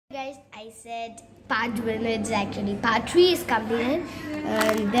guys, I said part 1, it's actually part 3 is completed.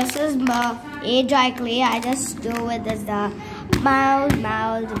 And this is my dry clay. I just do with this the mouse,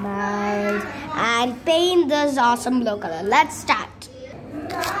 and paint this awesome blue color. Let's start.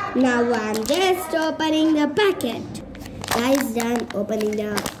 Now I'm just opening the packet. Guys, done opening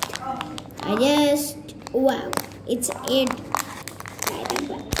the. Wow, it's 8.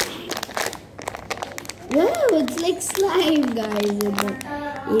 Wow, it's like slime, guys, in the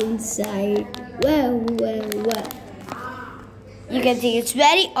inside. Wow. You can see it's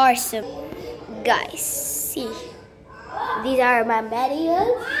very awesome. Guys, see. These are my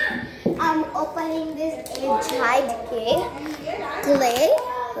materials. I'm opening this giant clay.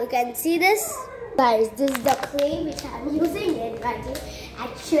 You can see this. Guys, this is the clay which I'm using it right here.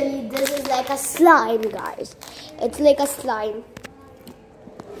 Actually, this is like a slime, guys. It's like a slime.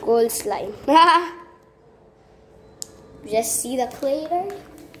 Gold slime. Just see the clay right?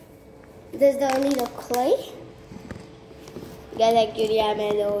 This is only the clay. Guys, actually I'm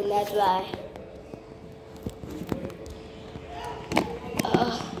alone, that's why.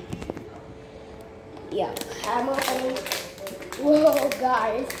 Yeah, I'm opening. Whoa,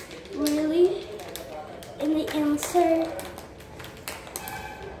 guys, really? In the inside,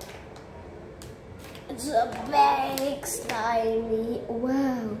 it's a big slimy.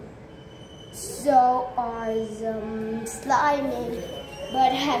 Wow. So awesome slimy,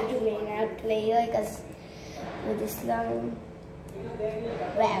 but I have to make that play like us with the slime.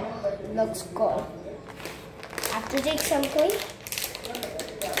 Wow, looks cool. I have to take some clay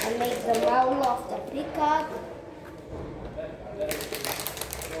and make the mold of the peacock.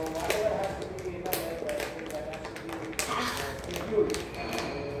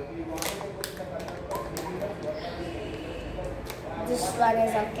 This one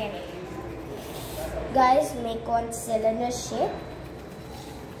is okay. Guys, make one cylinder shape.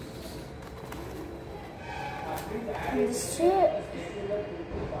 And this shape.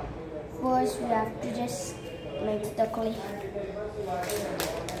 First, we have to just mix the clay.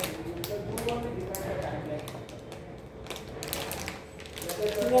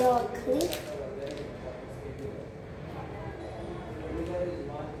 Yellow clay.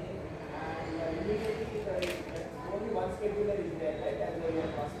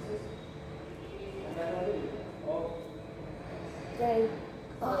 There you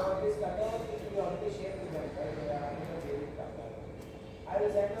go.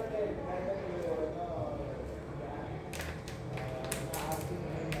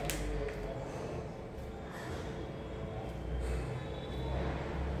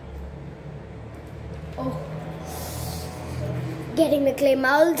 Getting the clay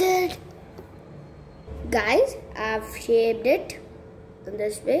molded. Guys, I've shaped it in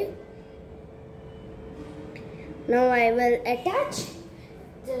this way. Now I will attach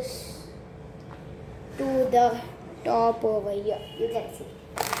this to the top over here. You can see.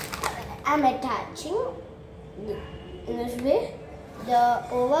 I'm attaching in this way. The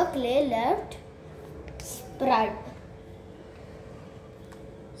over clay left spread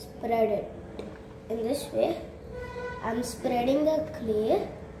it in this way. I'm spreading the clay,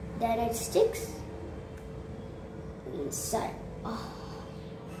 then it sticks inside.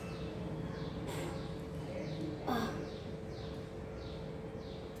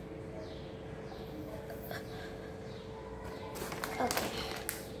 Okay.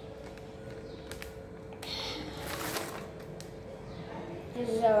 This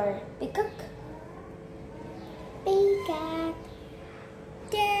is our peacock.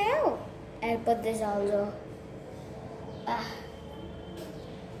 Down. I'll put this also.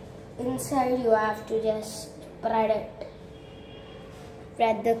 Inside you have to just spread it.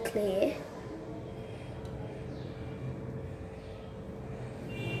 Spread the clay.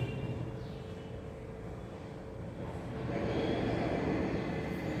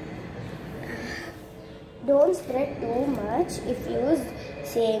 Don't spread too much if you use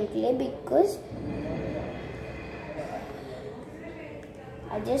same clay, because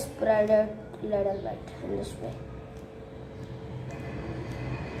I just spread it a little bit in this way.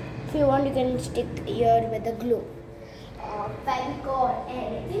 If you want, you can stick here with the glue, Fevicol or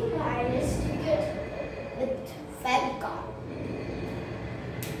anything. I just stick it with Fevicol.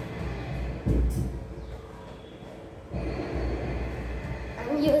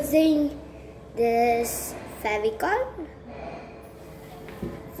 I'm using this Fevicol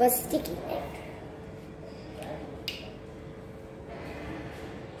for sticking it.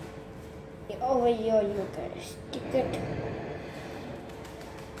 Over here you can stick it.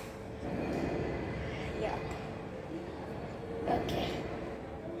 Yeah. Okay.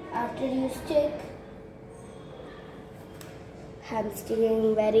 After you stick, I'm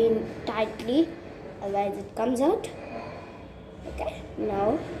sticking very tightly, otherwise it comes out. Okay,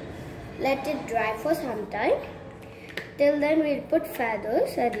 now let it dry for some time. Till then we'll put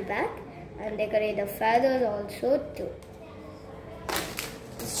feathers at the back and decorate the feathers also too.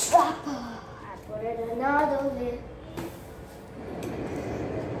 Strap. I put it another way.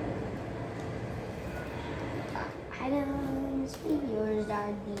 Items, yours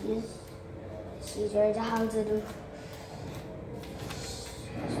are these. Scissors, how to do.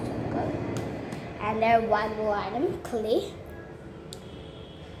 And then one more item, clay.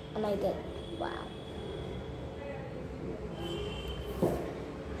 And I get, wow.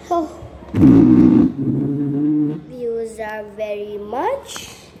 So, views are very much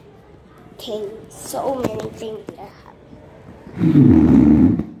things, so many things that happen.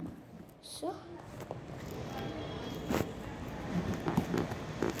 So,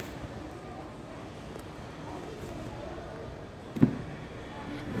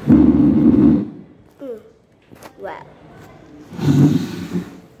 wow.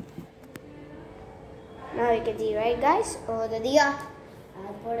 Now you can see, right guys? Oh, the Diya.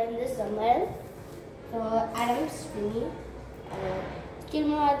 I put in this somewhere. So Adam's swinging. Still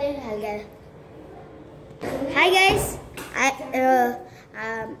more are there. Hi guys.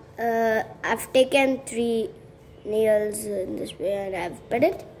 I've taken 3 nails in this way and I've put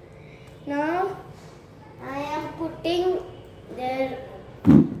it. Now I am putting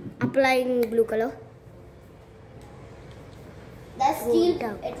applying blue color. That's still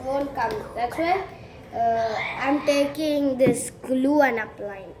it won't come. That's why I'm taking this glue and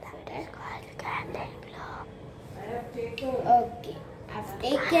applying that. Okay, I've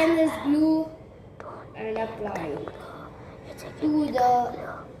taken this glue and applying to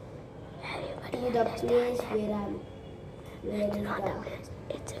the place where it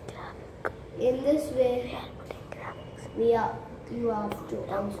is done. In this way, you have to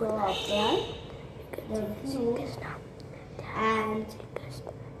also apply the glue and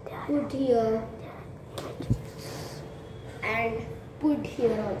put here and put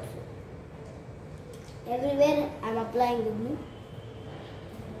here also. Everywhere I'm applying the glue.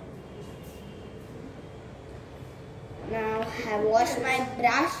 Now I wash my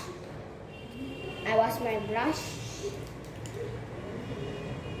brush.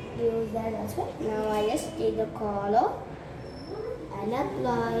 Use that as well. Now I just take the color and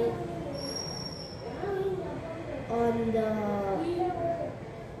apply on the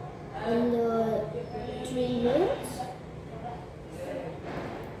 3 nails.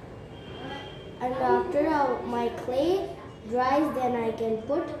 And after my clay dries, then I can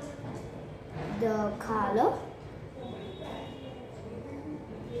put the color.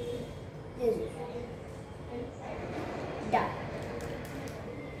 Done.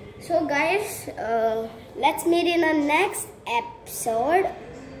 So guys, let's meet in the next episode.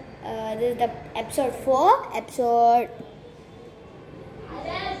 This is the episode 4. Episode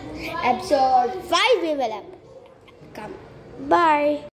 5 we will come. Bye.